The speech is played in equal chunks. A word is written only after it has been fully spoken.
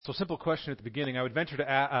So, simple question at the beginning. I would venture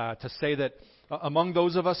to say that among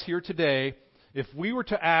those of us here today, if we were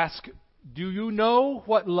to ask, do you know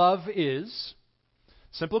what love is?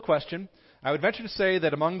 Simple question. I would venture to say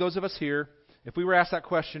that among those of us here, if we were asked that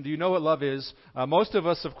question, do you know what love is? Most of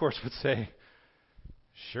us, of course, would say,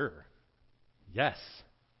 sure, yes,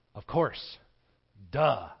 of course,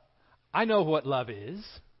 duh. I know what love is.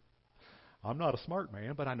 I'm not a smart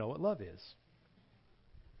man, but I know what love is.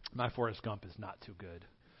 My Forrest Gump is not too good.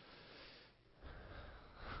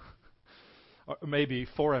 Or maybe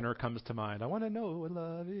Foreigner comes to mind. I want to know what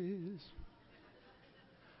love is.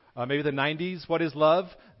 Maybe the 90s, what is love?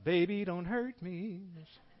 Baby, don't hurt me.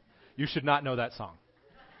 You should not know that song.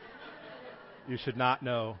 You should not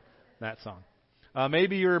know that song.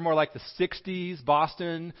 Maybe you're more like the 60s,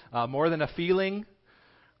 Boston, More Than a Feeling.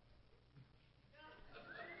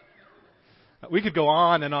 We could go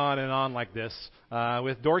on and on and on like this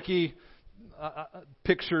with dorky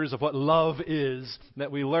pictures of what love is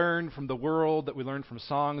that we learn from the world, that we learn from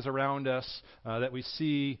songs around us, that we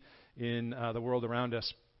see in the world around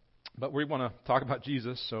us. But we want to talk about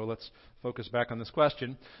Jesus, so let's focus back on this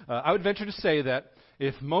question. I would venture to say that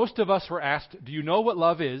if most of us were asked, do you know what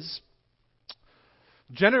love is?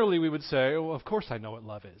 Generally we would say, well, of course I know what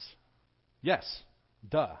love is. Yes,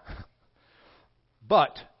 duh.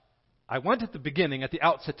 But I want at the beginning, at the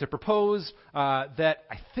outset, to propose that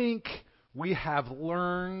I think we have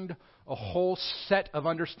learned a whole set of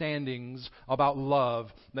understandings about love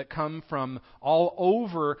that come from all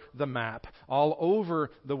over the map, all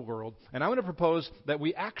over the world. And I want to propose that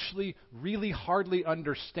we actually really hardly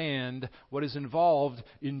understand what is involved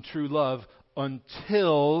in true love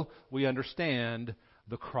until we understand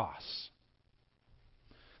the cross.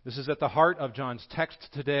 This is at the heart of John's text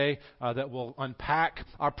today that will unpack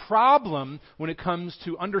our problem when it comes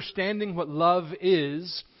to understanding what love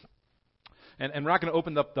is. And we're not going to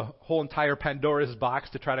open up the whole entire Pandora's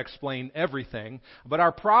box to try to explain everything. But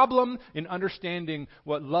our problem in understanding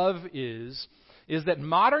what love is that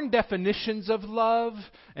modern definitions of love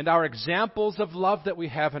and our examples of love that we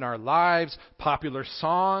have in our lives, popular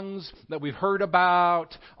songs that we've heard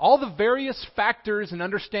about, all the various factors and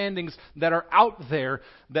understandings that are out there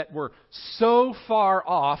that were so far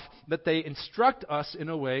off that they instruct us in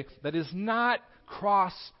a way that is not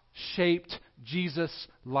cross-shaped,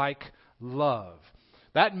 Jesus-like love.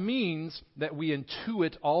 That means that we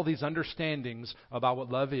intuit all these understandings about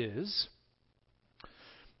what love is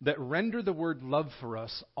that render the word love for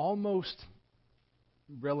us almost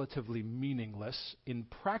relatively meaningless in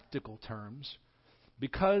practical terms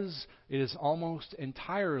because it is almost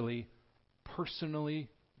entirely personally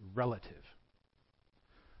relative.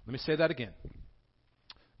 Let me say that again.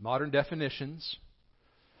 Modern definitions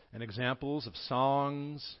and examples of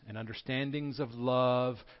songs and understandings of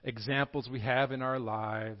love, examples we have in our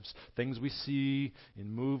lives, things we see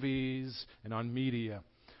in movies and on media.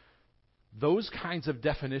 Those kinds of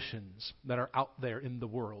definitions that are out there in the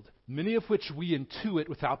world, many of which we intuit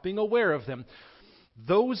without being aware of them,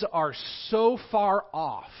 those are so far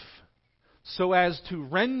off so as to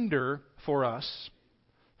render for us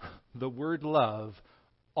the word love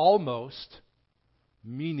almost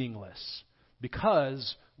meaningless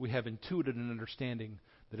because we have intuited an understanding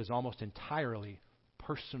that is almost entirely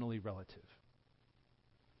personally relative.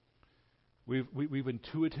 We've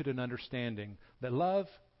intuited an understanding that love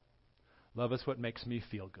is what makes me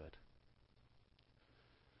feel good,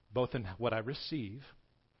 both in what I receive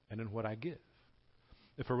and in what I give.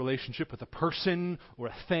 If a relationship with a person or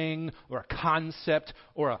a thing or a concept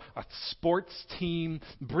or a sports team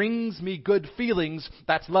brings me good feelings,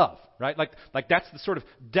 that's love, right? Like that's the sort of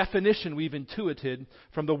definition we've intuited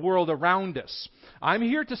from the world around us. I'm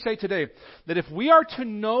here to say today that if we are to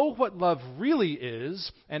know what love really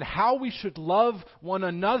is and how we should love one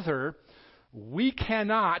another, we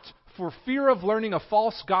cannot, for fear of learning a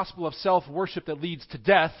false gospel of self-worship that leads to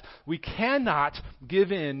death, we cannot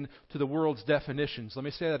give in to the world's definitions. Let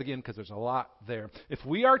me say that again because there's a lot there. If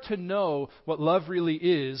we are to know what love really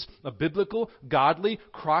is, a biblical, godly,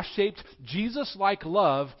 cross-shaped, Jesus-like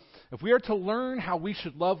love, if we are to learn how we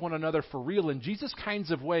should love one another for real in Jesus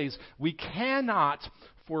kinds of ways, we cannot,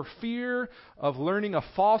 for fear of learning a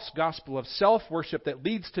false gospel of self-worship that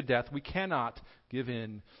leads to death, we cannot give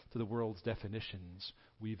in to the world's definitions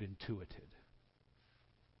we've intuited.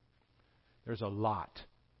 There's a lot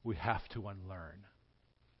we have to unlearn.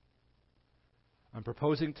 I'm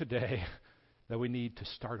proposing today that we need to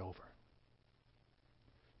start over,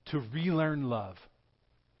 to relearn love,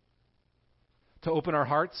 to open our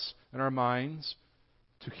hearts and our minds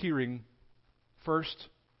to hearing first,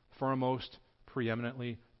 foremost,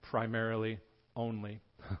 preeminently, primarily, only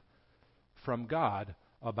from God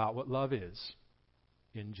about what love is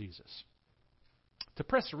in Jesus. To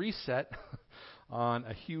press reset on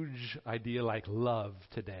a huge idea like love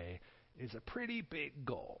today is a pretty big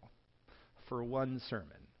goal for one sermon.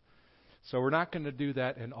 So we're not going to do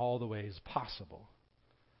that in all the ways possible.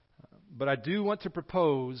 But I do want to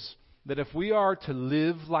propose that if we are to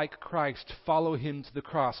live like Christ, follow Him to the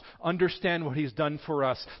cross, understand what He's done for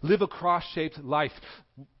us, live a cross-shaped life,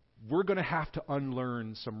 we're going to have to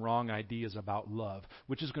unlearn some wrong ideas about love,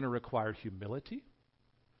 which is going to require humility.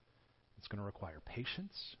 It's going to require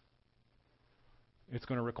patience. It's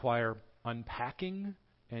going to require unpacking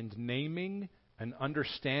and naming and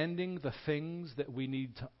understanding the things that we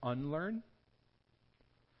need to unlearn.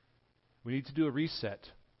 We need to do a reset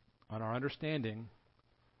on our understanding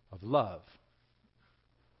of love.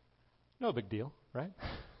 No big deal, right?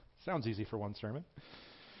 Sounds easy for one sermon.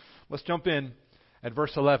 Let's jump in at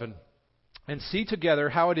verse 11 and see together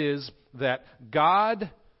how it is that God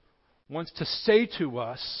wants to say to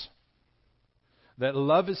us that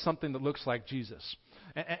love is something that looks like Jesus.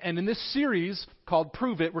 And in this series called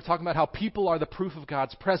Prove It, we're talking about how people are the proof of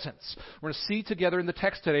God's presence. We're going to see together in the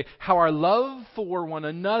text today how our love for one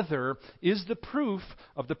another is the proof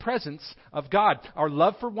of the presence of God. Our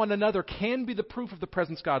love for one another can be the proof of the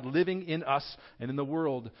presence of God living in us and in the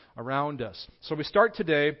world around us. So we start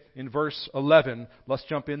today in verse 11. Let's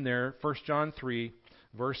jump in there. 1 John 3,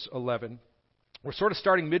 verse 11. We're sort of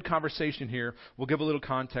starting mid-conversation here. We'll give a little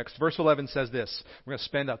context. Verse 11 says this. We're going to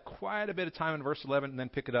spend quite a bit of time in verse 11 and then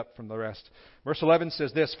pick it up from the rest. Verse 11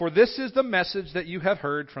 says this, "For this is the message that you have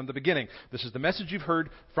heard from the beginning." This is the message you've heard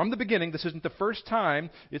from the beginning. This isn't the first time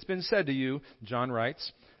it's been said to you, John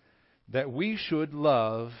writes, that we should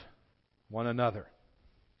love one another.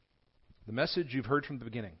 The message you've heard from the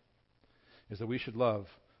beginning is that we should love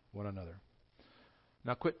one another.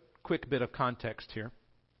 Now, quick bit of context here.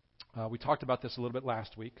 We talked about this a little bit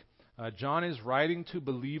last week. John is writing to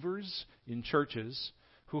believers in churches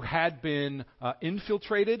who had been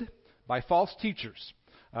infiltrated by false teachers.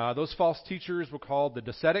 Those false teachers were called the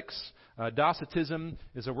Docetics. Docetism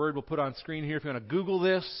is a word we'll put on screen here. If you want to Google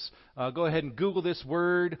this, go ahead and Google this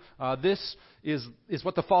word. This is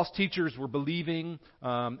what the false teachers were believing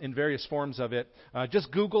in various forms of it. Just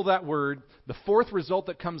Google that word. The fourth result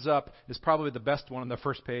that comes up is probably the best one on the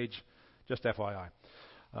first page, just FYI.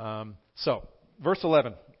 So, verse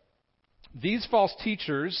 11. These false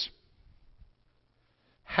teachers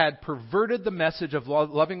had perverted the message of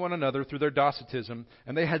loving one another through their Docetism,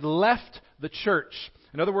 and they had left the church.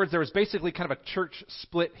 In other words, there was basically kind of a church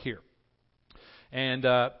split here. And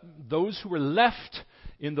those who were left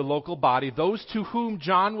in the local body, those to whom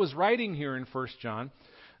John was writing here in 1 John,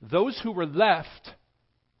 those who were left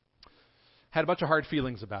had a bunch of hard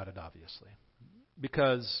feelings about it, obviously,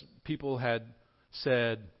 because people had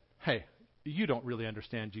said, hey, you don't really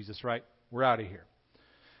understand Jesus, right? We're out of here.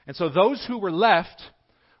 And so those who were left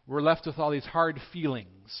with all these hard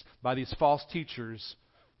feelings by these false teachers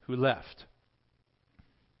who left.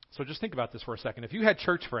 So just think about this for a second. If you had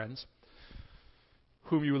church friends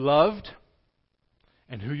whom you loved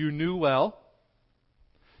and who you knew well,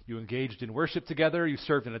 you engaged in worship together, you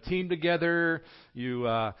served in a team together,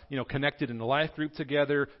 you connected in a life group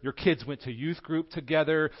together, your kids went to youth group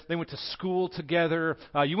together, they went to school together,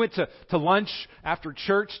 you went to lunch after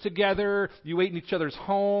church together, you ate in each other's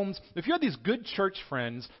homes. If you had these good church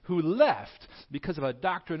friends who left because of a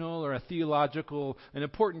doctrinal or a theological, an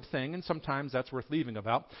important thing, and sometimes that's worth leaving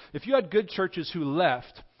about, if you had good churches who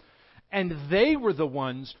left, and they were the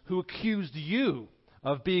ones who accused you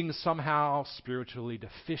of being somehow spiritually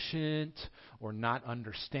deficient or not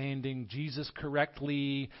understanding Jesus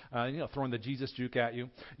correctly, throwing the Jesus juke at you,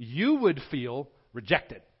 you would feel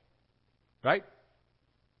rejected, right?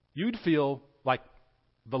 You'd feel like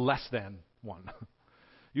the less than one.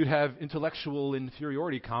 You'd have intellectual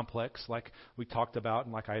inferiority complex like we talked about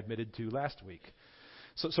and like I admitted to last week.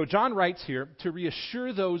 So John writes here to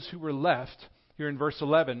reassure those who were left here in verse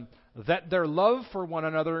 11, that their love for one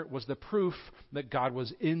another was the proof that God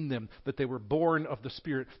was in them, that they were born of the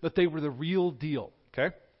Spirit, that they were the real deal.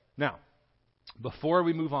 Okay? Now, before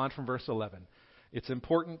we move on from verse 11, it's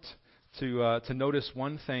important to notice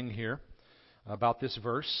one thing here about this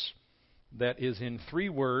verse that is in 3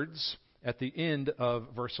 words at the end of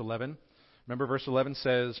verse 11. Remember, verse 11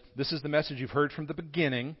 says, "This is the message you've heard from the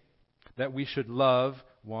beginning, that we should love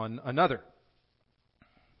one another."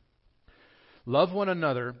 Love one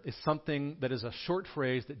another is something that is a short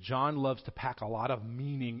phrase that John loves to pack a lot of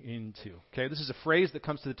meaning into. Okay, this is a phrase that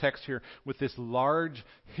comes to the text here with this large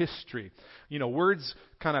history. Words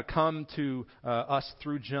kind of come to us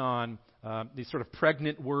through John, these sort of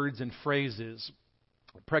pregnant words and phrases.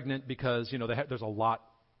 Pregnant because, there's a lot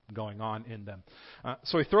going on in them.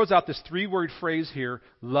 So he throws out this 3-word phrase here,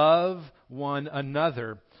 love one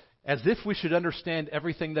another, as if we should understand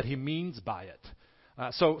everything that he means by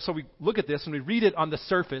it. So we look at this and we read it on the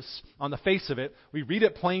surface, on the face of it. We read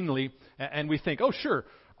it plainly and we think, oh, sure,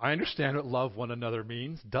 I understand what love one another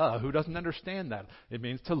means. Duh, who doesn't understand that? It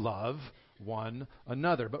means to love one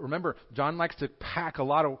another. But remember, John likes to pack a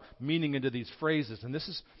lot of meaning into these phrases, and this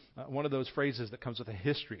is one of those phrases that comes with a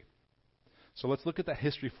history. So let's look at that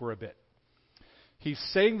history for a bit. He's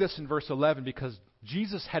saying this in verse 11 because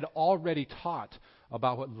Jesus had already taught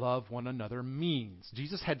about what love one another means.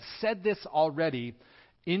 Jesus had said this already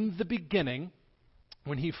in the beginning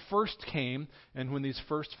when he first came and when these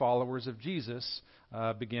first followers of Jesus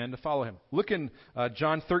began to follow him. Look in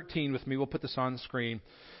John 13 with me. We'll put this on the screen.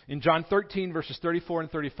 In John 13, verses 34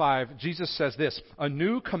 and 35, Jesus says this, "A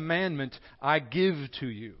new commandment I give to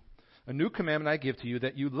you. A new commandment I give to you,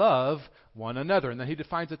 that you love one another." And then he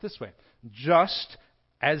defines it this way. "Just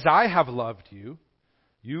as I have loved you,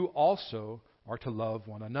 you also are to love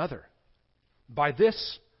one another. By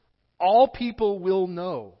this, all people will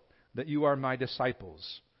know that you are my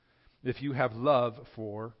disciples, if you have love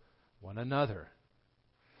for one another."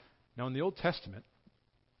 Now, in the Old Testament,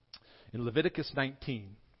 in Leviticus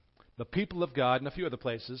 19, the people of God, and a few other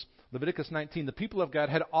places, Leviticus 19, the people of God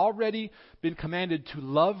had already been commanded to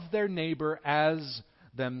love their neighbor as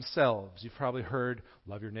themselves. You've probably heard,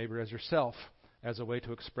 love your neighbor as yourself, as a way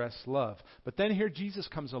to express love. But then here Jesus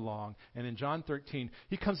comes along, and in John 13,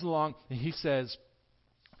 he comes along and he says,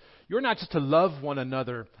 you're not just to love one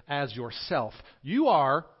another as yourself. You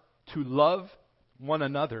are to love one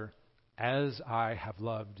another as I have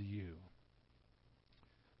loved you.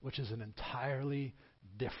 Which is an entirely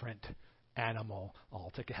different animal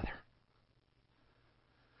altogether.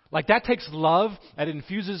 Like, that takes love and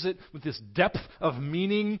infuses it with this depth of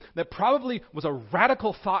meaning that probably was a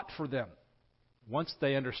radical thought for them once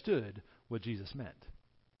they understood what Jesus meant.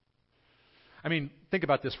 I mean, think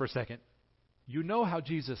about this for a second. You know how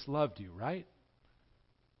Jesus loved you, right?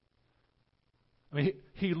 I mean,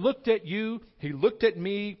 he looked at you, he looked at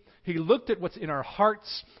me, he looked at what's in our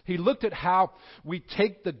hearts, he looked at how we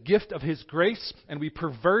take the gift of his grace and we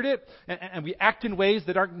pervert it and we act in ways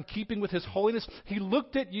that aren't in keeping with his holiness. He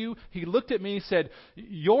looked at you, he looked at me and said,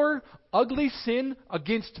 your ugly sin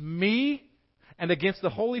against me and against the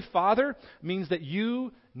Holy Father means that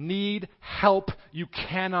you need help you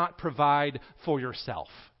cannot provide for yourself.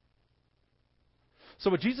 So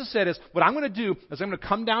what Jesus said is, what I'm going to do is I'm going to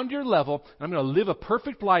come down to your level, and I'm going to live a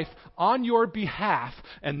perfect life on your behalf,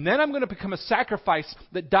 and then I'm going to become a sacrifice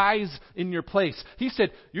that dies in your place. He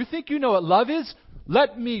said, you think you know what love is?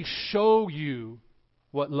 Let me show you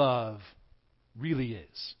what love really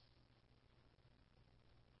is.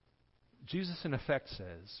 Jesus, in effect,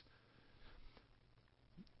 says,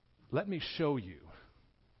 let me show you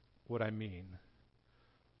what I mean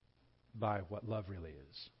by what love really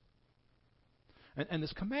is. And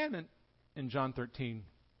this commandment in John 13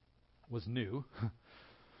 was new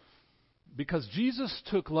because Jesus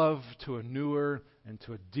took love to a newer and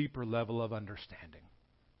to a deeper level of understanding.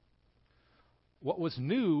 What was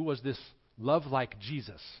new was this love like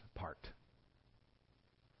Jesus part,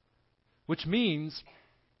 which means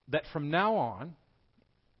that from now on,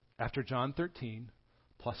 after John 13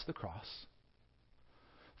 plus the cross,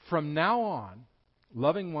 from now on,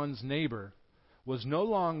 loving one's neighbor was no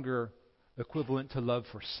longer equivalent to love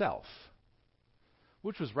for self,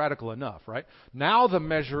 which was radical enough, right? Now the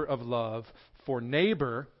measure of love for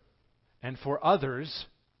neighbor and for others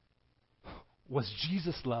was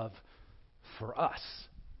Jesus' love for us.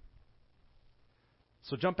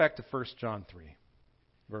 So jump back to 1 John 3,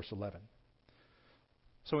 verse 11.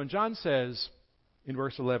 So when John says in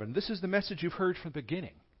verse 11, this is the message you've heard from the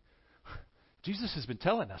beginning. Jesus has been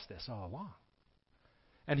telling us this all along.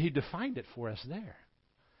 And he defined it for us there.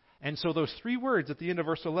 And so those 3 words at the end of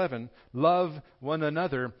verse 11, love one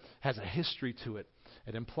another, has a history to it.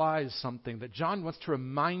 It implies something that John wants to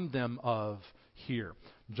remind them of here.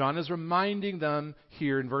 John is reminding them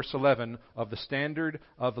here in verse 11 of the standard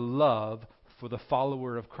of love for the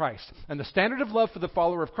follower of Christ. And the standard of love for the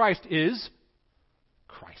follower of Christ is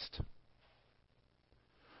Christ.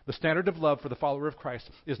 The standard of love for the follower of Christ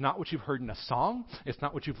is not what you've heard in a song. It's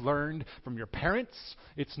not what you've learned from your parents.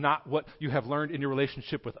 It's not what you have learned in your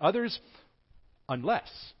relationship with others, unless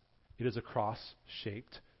it is a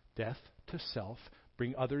cross-shaped, death to self,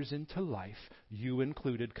 bring others into life, you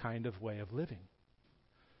included kind of way of living.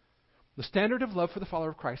 The standard of love for the follower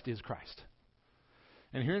of Christ is Christ.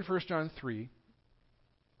 And here in 1 John 3,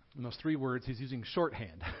 in those 3 words, he's using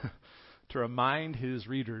shorthand to remind his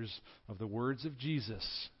readers of the words of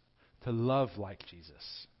Jesus, to love like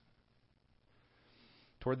Jesus.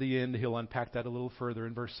 Toward the end, he'll unpack that a little further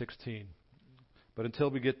in verse 16. But until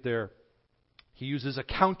we get there, he uses a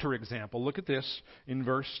counterexample. Look at this in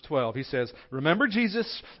verse 12. He says, remember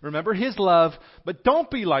Jesus, remember his love, but don't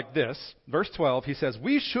be like this. Verse 12, he says,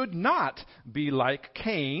 we should not be like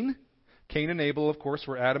Cain. Cain and Abel, of course,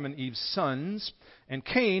 were Adam and Eve's sons. And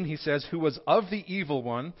Cain, he says, who was of the evil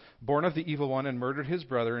one, born of the evil one, and murdered his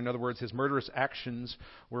brother. In other words, his murderous actions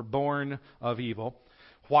were born of evil.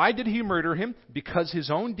 Why did he murder him? Because his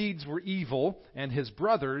own deeds were evil and his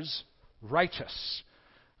brother's righteous.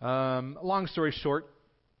 Long story short,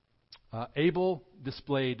 Abel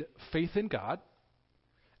displayed faith in God,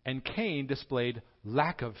 and Cain displayed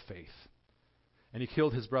lack of faith, and he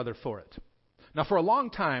killed his brother for it. Now, for a long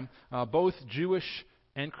time, both Jewish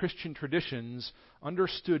and Christian traditions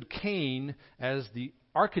understood Cain as the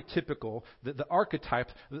archetypical, the archetype,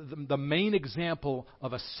 the main example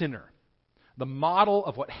of a sinner, the model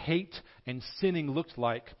of what hate and sinning looked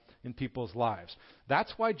like in people's lives.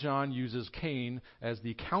 That's why John uses Cain as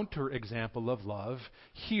the counterexample of love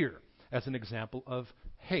here, as an example of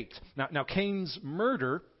hate. Now Cain's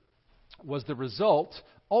murder was the result,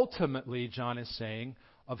 ultimately, John is saying,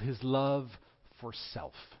 of his love for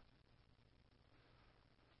self.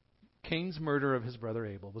 Cain's murder of his brother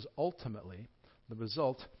Abel was ultimately the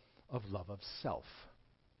result of love of self.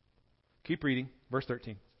 Keep reading, verse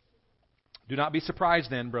 13. Do not be surprised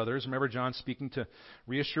then, brothers. Remember John speaking to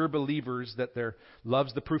reassure believers that their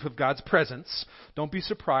love's the proof of God's presence. Don't be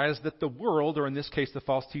surprised that the world, or in this case the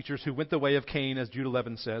false teachers who went the way of Cain, as Jude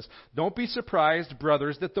 11 says, don't be surprised,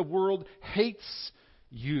 brothers, that the world hates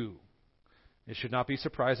you. It should not be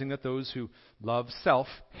surprising that those who love self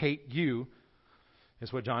hate you,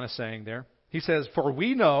 is what John is saying there. He says, for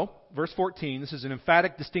we know, verse 14, this is an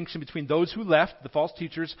emphatic distinction between those who left, the false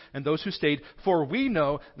teachers, and those who stayed. For we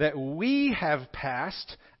know that we have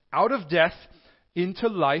passed out of death into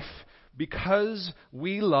life because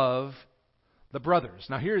we love the brothers.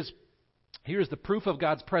 Now here's the proof of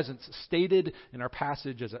God's presence stated in our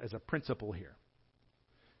passage as a principle here.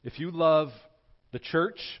 If you love the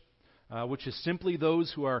church, which is simply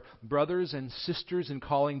those who are brothers and sisters in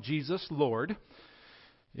calling Jesus Lord,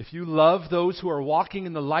 if you love those who are walking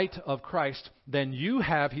in the light of Christ, then you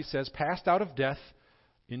have, he says, passed out of death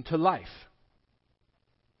into life.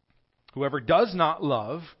 Whoever does not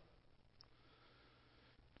love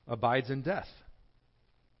abides in death,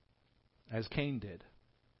 as Cain did.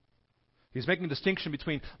 He's making a distinction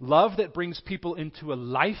between love that brings people into a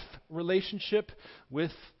life relationship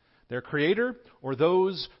with their Creator, or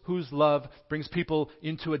those whose love brings people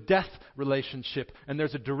into a death relationship. And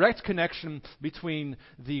there's a direct connection between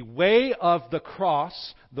the way of the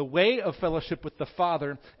cross, the way of fellowship with the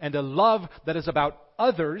Father, and a love that is about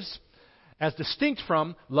others, as distinct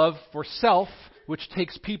from love for self, which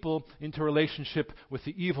takes people into relationship with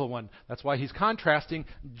the evil one. That's why he's contrasting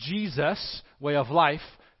Jesus, way of life,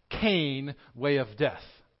 Cain, way of death.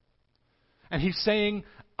 And he's saying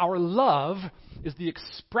our love is the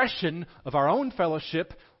expression of our own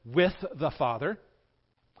fellowship with the Father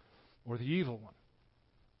or the evil one.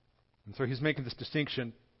 And so he's making this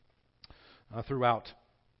distinction throughout.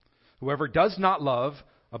 Whoever does not love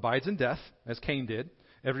abides in death, as Cain did.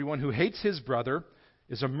 Everyone who hates his brother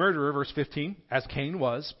is a murderer, verse 15, as Cain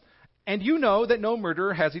was. And you know that no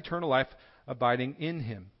murderer has eternal life abiding in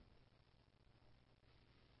him.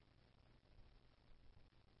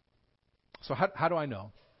 So how do I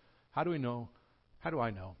know? How do we know? How do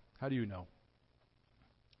I know? How do you know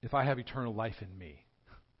if I have eternal life in me?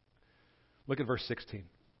 Look at verse 16.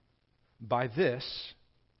 By this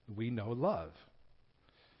we know love,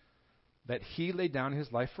 that he laid down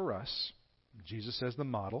his life for us, Jesus as the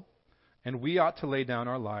model, and we ought to lay down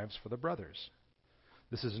our lives for the brothers.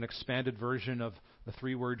 This is an expanded version of the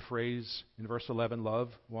three-word phrase in verse 11, love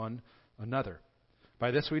one another.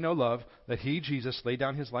 By this we know love, that he, Jesus, laid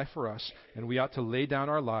down his life for us, and we ought to lay down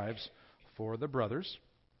our lives for the brothers.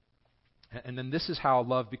 And then this is how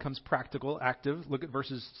love becomes practical, active. Look at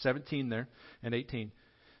verses 17 there and 18.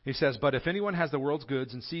 He says, but if anyone has the world's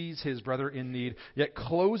goods and sees his brother in need, yet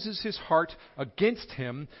closes his heart against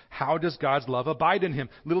him, how does God's love abide in him?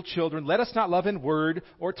 Little children, let us not love in word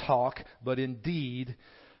or talk, but in deed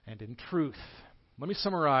and in truth. Let me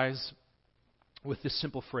summarize with this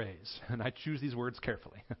simple phrase, and I choose these words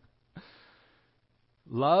carefully.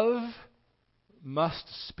 Love must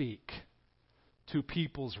speak to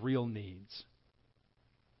people's real needs.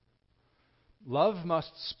 Love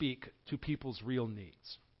must speak to people's real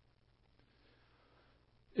needs.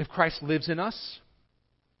 If Christ lives in us,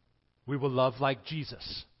 we will love like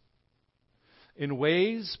Jesus in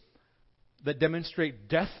ways that demonstrate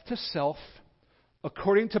death to self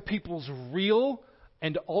according to people's real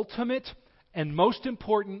and ultimate and most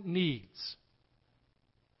important needs.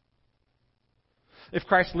 If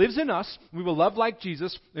Christ lives in us, we will love like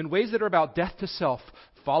Jesus in ways that are about death to self,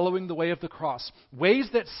 following the way of the cross. Ways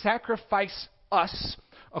that sacrifice us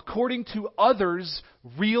according to others'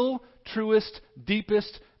 real, truest,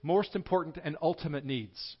 deepest, most important, and ultimate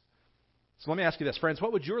needs. So let me ask you this, friends.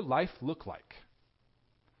 What would your life look like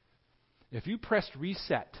if you pressed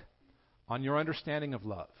reset on your understanding of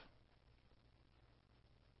love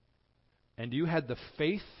and you had the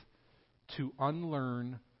faith to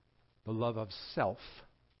unlearn the love of self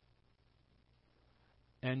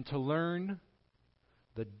and to learn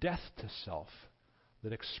the death to self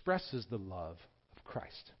that expresses the love of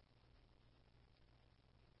Christ?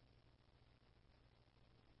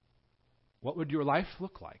 What would your life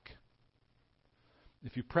look like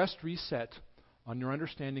if you pressed reset on your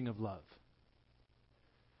understanding of love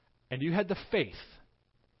and you had the faith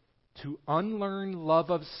to unlearn love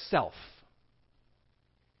of self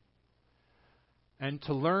and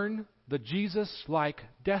to learn the Jesus-like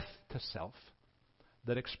death to self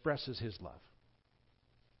that expresses His love?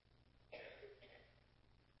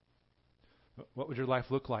 What would your life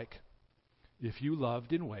look like if you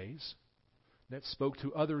loved in ways that spoke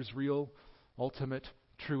to others' real, ultimate,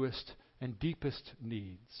 truest, and deepest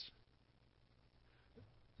needs?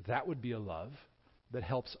 That would be a love that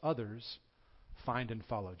helps others find and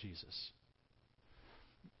follow Jesus.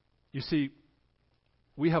 You see,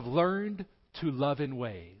 we have learned to love in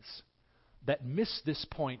ways that miss this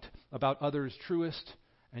point about others' truest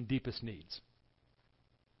and deepest needs.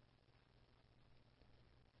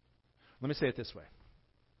 Let me say it this way,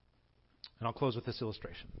 and I'll close with this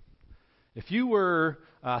illustration. If you were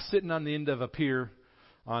sitting on the end of a pier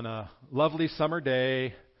on a lovely summer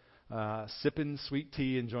day, sipping sweet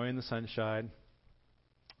tea, enjoying the sunshine,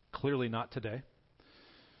 clearly not today.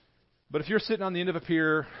 But if you're sitting on the end of a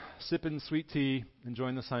pier, sipping sweet tea,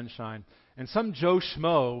 enjoying the sunshine, and some Joe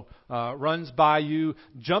Schmo runs by you,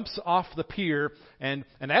 jumps off the pier, and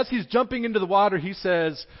as he's jumping into the water, he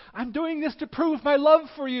says, "I'm doing this to prove my love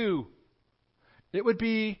for you." It would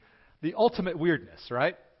be the ultimate weirdness,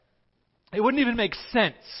 right? It wouldn't even make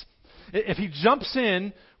sense. If he jumps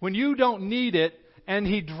in when you don't need it and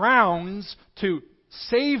he drowns to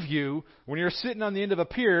save you when you're sitting on the end of a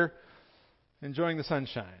pier enjoying the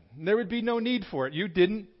sunshine. There would be no need for it. You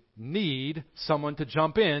didn't need someone to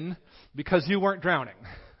jump in because you weren't drowning.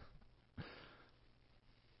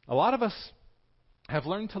 A lot of us have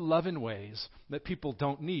learned to love in ways that people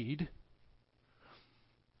don't need,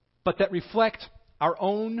 but that reflect our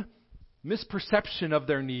own misperception of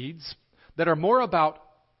their needs that are more about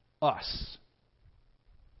us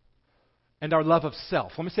and our love of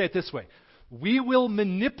self. Let me say it this way. We will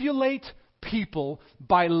manipulate people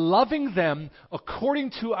by loving them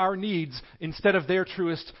according to our needs instead of their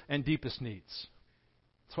truest and deepest needs.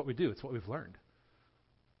 That's what we do. It's what we've learned.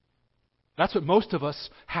 That's what most of us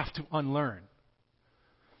have to unlearn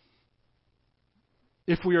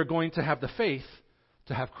if we are going to have the faith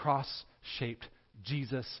to have cross-shaped,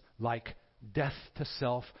 Jesus-like, death to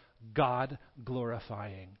self,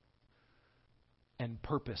 God-glorifying, and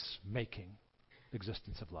purpose-making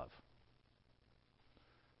existence of love.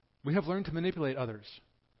 We have learned to manipulate others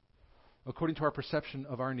according to our perception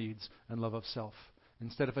of our needs and love of self,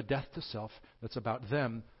 instead of a death to self that's about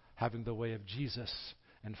them having the way of Jesus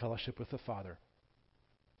and fellowship with the Father.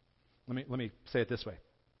 Let me say it this way.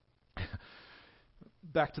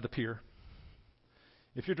 Back to the pier.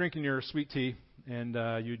 If you're drinking your sweet tea and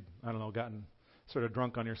you'd, gotten sort of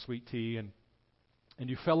drunk on your sweet tea and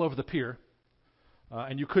you fell over the pier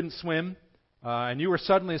and you couldn't swim and you were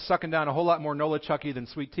suddenly sucking down a whole lot more Nola Chucky than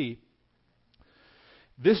sweet tea,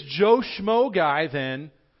 this Joe Schmo guy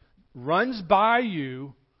then runs by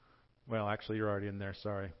you. Well, actually, you're already in there,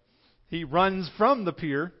 sorry. He runs from the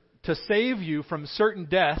pier to save you from certain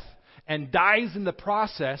death and dies in the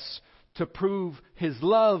process to prove his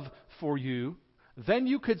love for you. Then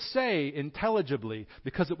you could say intelligibly,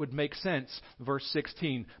 because it would make sense, verse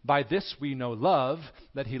 16, by this we know love,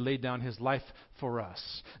 that He laid down His life for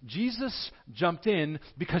us. Jesus jumped in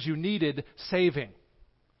because you needed saving.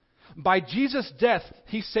 By Jesus' death,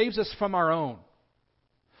 He saves us from our own.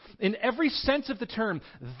 In every sense of the term,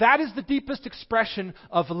 that is the deepest expression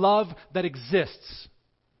of love that exists.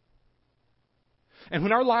 And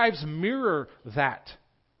when our lives mirror that,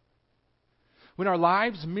 when our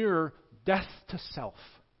lives mirror death to self,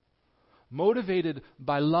 motivated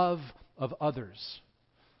by love of others,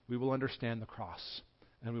 we will understand the cross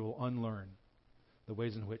and we will unlearn the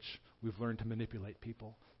ways in which we've learned to manipulate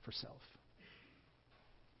people for self.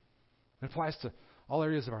 It applies to all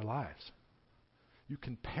areas of our lives. You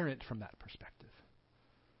can parent from that perspective.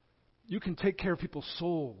 You can take care of people's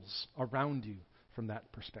souls around you from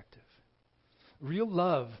that perspective. Real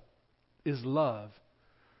love is love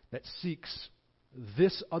that seeks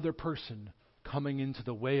this other person coming into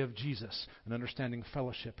the way of Jesus and understanding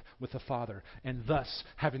fellowship with the Father, and thus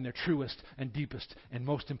having their truest and deepest and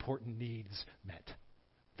most important needs met.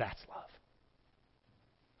 That's love.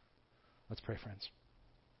 Let's pray, friends.